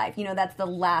your whole life. That's the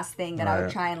last thing that I would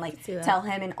Right. try and, like, tell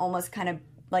him and almost kind of,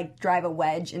 like, drive a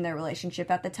wedge in their relationship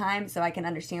at the time. So I can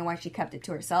understand why she kept it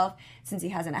to herself. Since he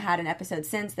hasn't had an episode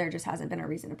since, there just hasn't been a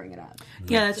reason to bring it up.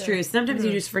 Yeah, that's true. Sometimes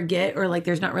you just forget, or like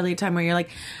there's not really a time where you're like,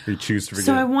 you choose to forget.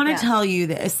 so I want to Yeah. tell you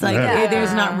this. Like, Yeah.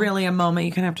 there's not really a moment.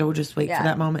 You kind of have to just wait for Yeah.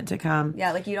 that moment to come.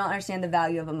 Yeah, like, you don't understand the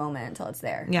value of a moment until it's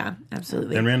there. Yeah,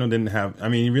 absolutely. And Randall didn't have,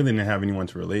 he really didn't have anyone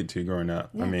to relate to growing up.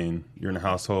 I mean, you're in a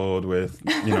household with,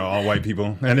 all white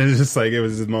people. And it's just like, it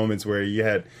was just moments where you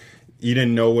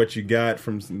didn't know what you got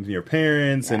from your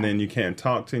parents, and then you can't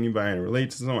talk to anybody and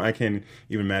relate to someone. I can't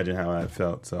even imagine how that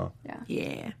felt. So,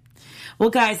 Yeah. Well,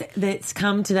 guys, it's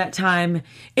come to that time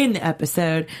in the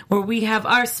episode where we have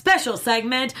our special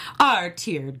segment, our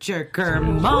tearjerker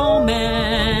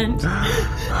moment.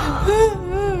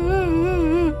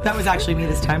 That was actually me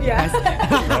this time, guys.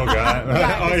 oh God,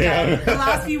 oh yeah, The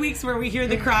last few weeks where we hear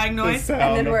the crying noise.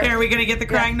 sound. then we're- Are we going to get the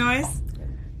crying noise?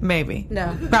 Maybe.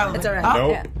 No. Probably. It's all right.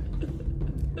 Oh,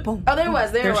 Nope. Oh, there it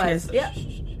was. There it There she was. is. Yeah.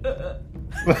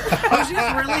 oh, she's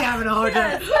really having a hard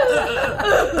time.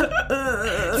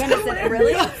 Candace said,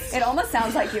 really? It almost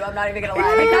sounds like you. I'm not even going to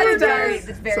lie. Like,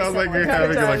 it's very Sounds like similar. you're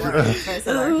having like Very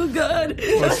similar. Oh, God.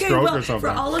 a stroke or well, something. for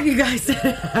all of you guys that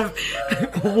have...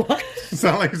 What?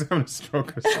 sound like he's having a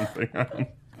stroke or something.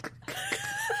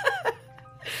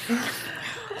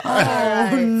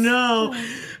 Oh, no.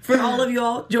 For all of you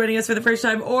all joining us for the first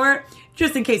time, or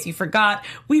just in case you forgot,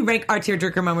 we rank our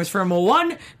tearjerker moments from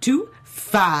 1 to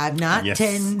 5, not Yes.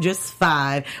 10, just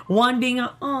 5. 1 being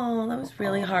that was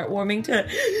really heartwarming to,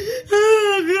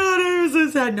 oh God, I was so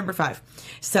sad. Number 5.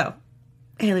 So,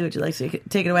 Haley, would you like to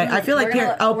take it away? I feel like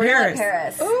We're gonna let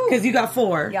Paris. because you got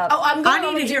 4. Yup. Oh, I'm I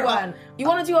going need to hear one. all- You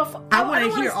want to do a? I I wanna don't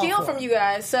want hear to all steal 4. from you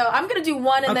guys, so I'm gonna do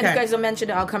one, and then Okay. you guys will mention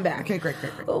it. I'll come back. Okay, great.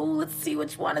 Oh, let's see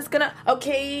which one is gonna.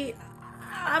 Okay,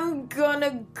 I'm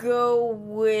gonna go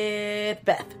with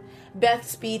Beth. Beth's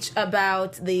speech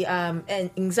about the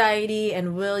anxiety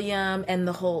and William and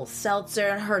the whole seltzer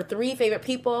and her 3 favorite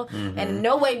people. And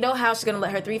no way, no how she's gonna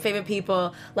let her 3 favorite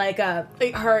people, like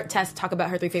her Tess, talk about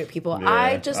her 3 favorite people. Yeah,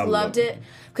 I just I loved loved it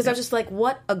because I was just like,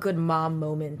 what a good mom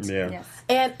moment. Yeah.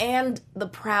 Yes. And the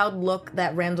proud look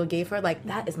that Randall gave her, like,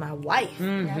 that is my wife.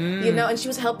 And she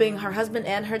was helping her husband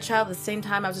and her child at the same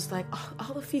time. I was just like, oh,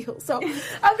 all the feels. So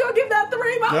I'm gonna give that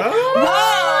 3 moments.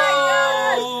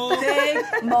 Oh,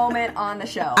 Big moment on the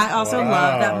show. I also Wow.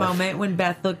 love that moment when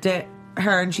Beth looked at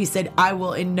her and she said, I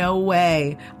will in no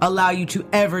way allow you to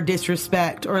ever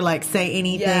disrespect or like say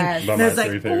anything. Yes. And I was By my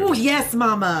like, 3 favorites. oh, yes,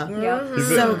 mama. Yep. She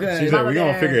So said- good. She said, Mama we're going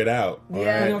to bear. figure it out. all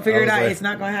Yeah. right?" We're gonna figure I it was out. like, It's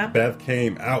not gonna happen. Beth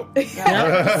came out. All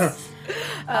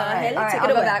Haley, right, take I'll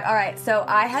it go away. back. All right, so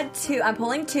I had 2. I'm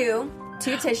pulling two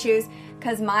tissues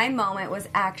because my moment was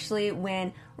actually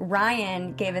when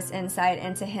Ryan gave us insight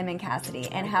into him and Cassidy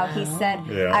and how he said,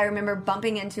 Yeah. I remember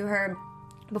bumping into her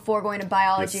before going to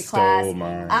biology You class. stole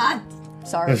mine.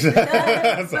 Sorry.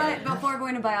 But before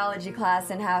going to biology class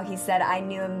and how he said I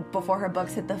knew him before her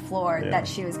books hit the floor that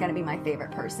she was going to be my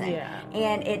favorite person. Yeah.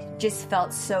 And it just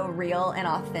felt so real and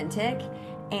authentic.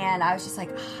 And I was just like,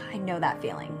 I know that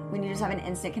feeling. When you just have an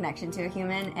instant connection to a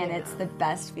human and it's the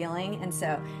best feeling. And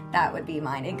so that would be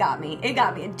mine. It got me. It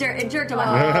jerked at my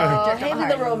heart. It Oh, jerked at my Haley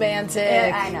the heart.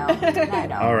 romantic. I know.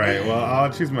 All right, well,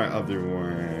 I'll choose my other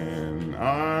one.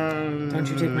 Don't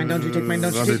you take mine, don't you take mine,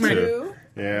 don't you I'll take do mine. two.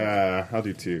 Yeah, I'll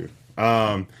do 2.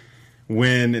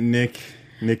 When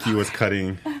Nikki was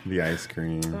cutting the ice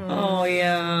cream. Oh,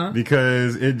 yeah.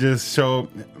 Because it just showed,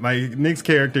 like, Nick's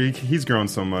character, he's grown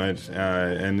so much,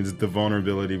 and it's the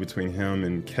vulnerability between him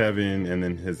and Kevin, and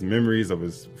then his memories of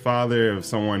his father, of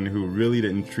someone who really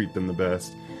didn't treat them the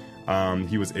best.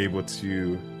 He was able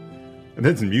to...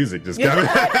 That's music just coming.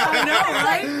 I know,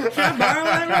 right? Can I borrow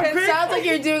that real It quick? sounds like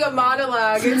you're doing a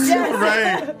monologue. It's just,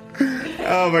 Right.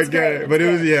 Oh, my God. But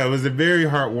it was a very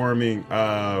heartwarming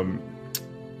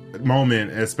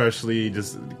moment, especially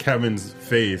just Kevin's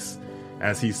face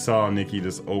as he saw Nikki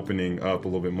just opening up a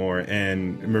little bit more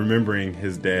and remembering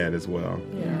his dad as well.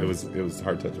 Yeah. It was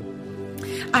heart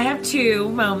touching. I have 2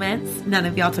 moments. None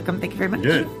of y'all took them. Thank you very much.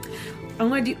 Good. I'm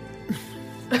going to do...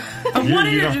 I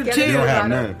wanted to do 2. You don't have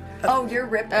none. Oh, you're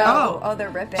ripping. Oh. Oh,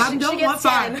 they're ripping. I don't She want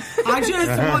gets 5. I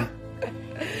just want...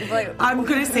 Like, I'm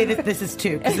going to say that this is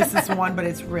 2 because this is 1, but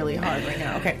it's really hard right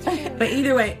now. Okay. But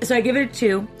either way, so I give it a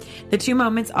 2. The 2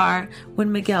 moments are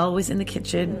when Miguel was in the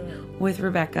kitchen with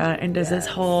Rebecca and does this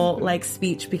whole like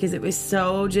speech because it was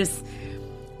so just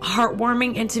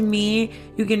heartwarming. And to me,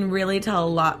 you can really tell a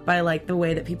lot by like the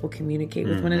way that people communicate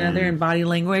with one another and body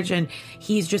language. And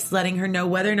he's just letting her know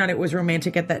whether or not it was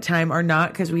romantic at that time or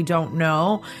not, because we don't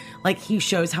know. Like, he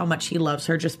shows how much he loves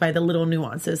her just by the little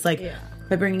nuances. Like,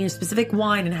 by bringing a specific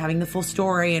wine and having the full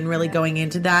story and really going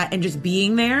into that and just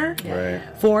being there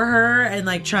for her and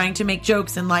like trying to make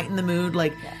jokes and lighten the mood.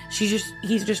 Like,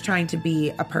 he's just trying to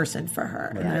be a person for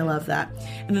her. And I love that.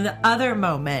 And then the other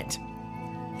moment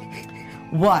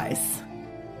was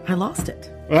I lost it.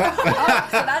 so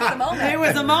that's the moment. It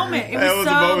was a moment. It was a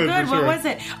so moment, good. for sure. What was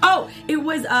it? Oh, it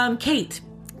was Kate.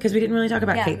 Because we didn't really talk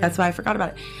about Yeah. Kate. That's why I forgot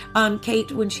about it.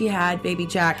 Kate, when she had baby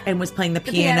Jack and was playing the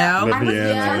piano. The I was,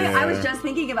 piano, I was yeah. just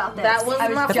thinking about this. That was I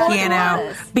my The just fault. thinking about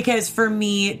piano. this. Because for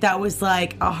me, that was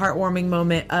like a heartwarming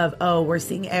moment of, oh, we're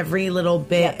seeing every little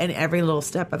bit and every little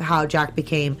step of how Jack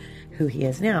became who he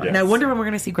is now. And I Yes. wonder when we're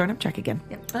going to see grown-up Jack again.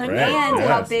 Right. And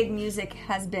how Yes. big music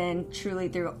has been truly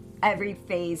through every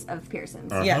phase of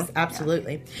Pearson's. Yes,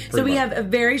 absolutely. So we much. have a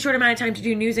very short amount of time to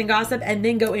do news and gossip and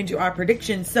then go into our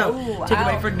predictions. So Ooh, take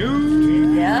away wow. for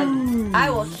news. Yep.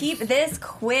 I will keep this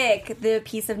quick. The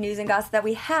piece of news and gossip that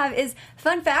we have is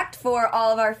fun fact for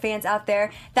all of our fans out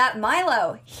there that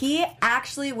Milo, he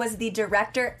actually was the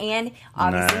director and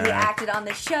obviously he Nah. acted on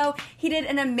the show. He did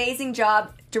an amazing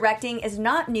job. Directing is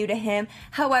not new to him.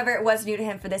 However, it was new to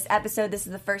him for this episode. This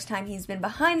is the first time he's been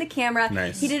behind the camera.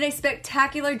 Nice. He did a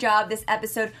spectacular job. This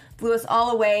episode blew us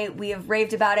all away. We have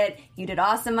raved about it. You did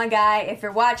awesome, my guy. If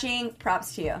you're watching,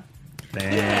 props to you.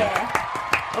 Damn. Yeah.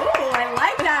 Oh, I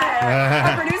like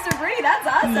that. Our producer Bree, that's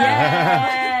awesome.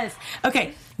 Yes.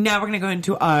 Okay, now we're going to go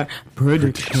into our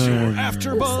predictions.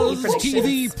 AfterBuzz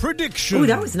TV prediction. Ooh,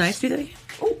 that was nice. Do that again.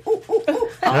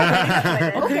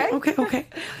 Okay.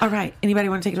 All right. Anybody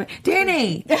want to take it away?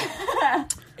 Danny!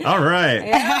 All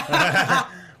right.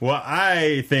 Well,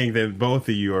 I think that both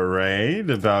of you are right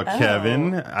about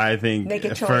Kevin. I think Make a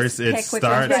choice. first it Pick which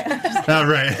starts. one's All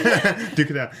right, duke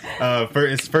it out.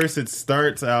 First, it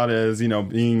starts out as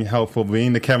being helpful,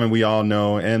 being the Kevin we all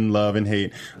know and love and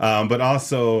hate, but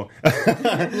also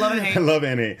Love and hate. love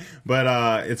and hate.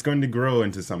 But it's going to grow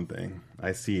into something.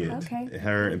 I see it. Okay.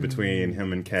 Her between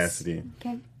him and Cassidy.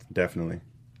 Okay. Definitely.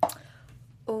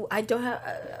 Oh, I don't have.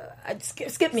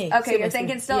 Skip me. Okay, Skip you're me.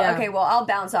 thinking still? Yeah. Okay, well, I'll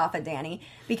bounce off of Danny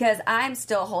because I'm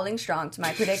still holding strong to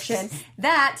my prediction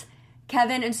that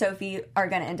Kevin and Sophie are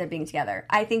going to end up being together.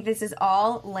 I think this is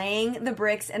all laying the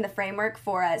bricks and the framework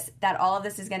for us that all of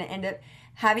this is going to end up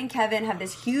having Kevin have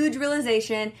this huge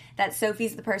realization that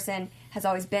Sophie's the person, has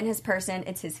always been his person.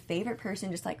 It's his favorite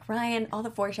person, just like Ryan, all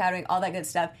the foreshadowing, all that good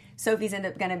stuff. Sophie's end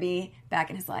up going to be back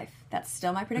in his life. That's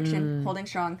still my prediction. Holding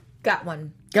strong. Got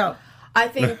one. Go. I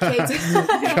think Kate's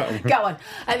got one.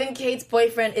 I think Kate's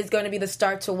boyfriend is going to be the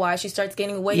start to why she starts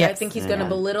gaining weight. Yes. I think he's going to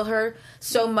belittle her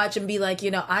so much and be like,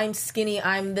 I'm skinny,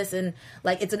 I'm this, and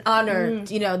like it's an honor,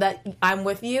 that I'm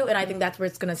with you. And I think that's where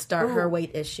it's going to start her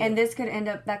weight issue. And this could end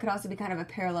up, that could also be kind of a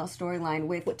parallel storyline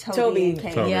with Toby Toby. and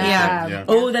Kate. Toby. Yeah. Yeah.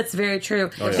 Oh, that's very true.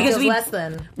 yeah. Because Feels we less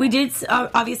than. we did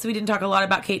obviously we didn't talk a lot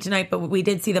about Kate tonight, but we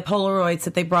did see the Polaroids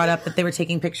that they brought up that they were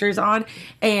taking pictures on,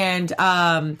 and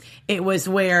it was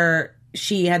where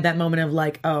she had that moment of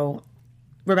like, oh,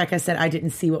 Rebecca said, I didn't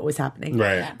see what was happening.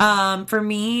 Right. For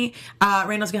me,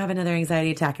 Randall's gonna have another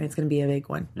anxiety attack, and it's gonna be a big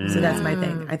one. So that's my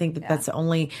thing. I think that's the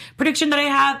only prediction that I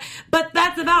have. But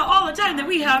that's about all the time that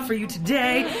we have for you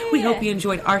today. We hope you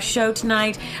enjoyed our show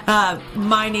tonight.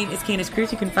 My name is Candace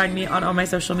Cruz. You can find me on all my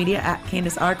social media at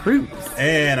Candace R. Cruz.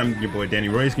 And I'm your boy Danny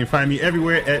Royce. You can find me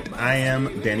everywhere at I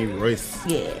am Danny Royce.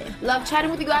 Yeah. Love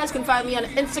chatting with you guys. You can find me on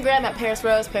Instagram at Paris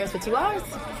Rose, Paris with 2 R's.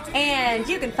 And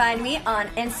you can find me on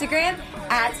Instagram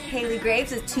at Haley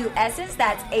Graves with 2 S's.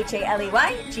 That's HALEYGRAVESS.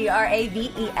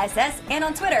 And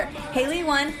on Twitter,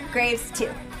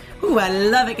 Haley1Graves2. Ooh, I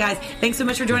love it, guys. Thanks so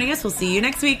much for joining us. We'll see you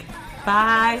next week.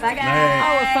 Bye. Bye,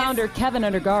 guys. Our founder, Kevin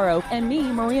Undergaro, and me,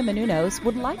 Maria Menounos,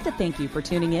 would like to thank you for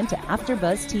tuning in to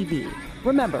AfterBuzz TV.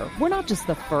 Remember, we're not just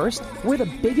the first, we're the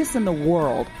biggest in the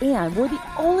world, and we're the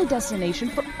only destination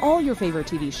for all your favorite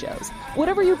TV shows.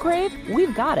 Whatever you crave,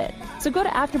 we've got it. So go to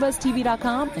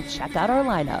AfterBuzzTV.com and check out our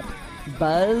lineup.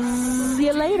 Buzz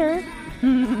you later.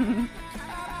 The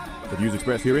views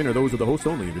expressed herein are those of the hosts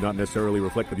only and do not necessarily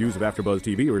reflect the views of AfterBuzz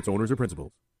TV or its owners or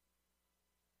principals.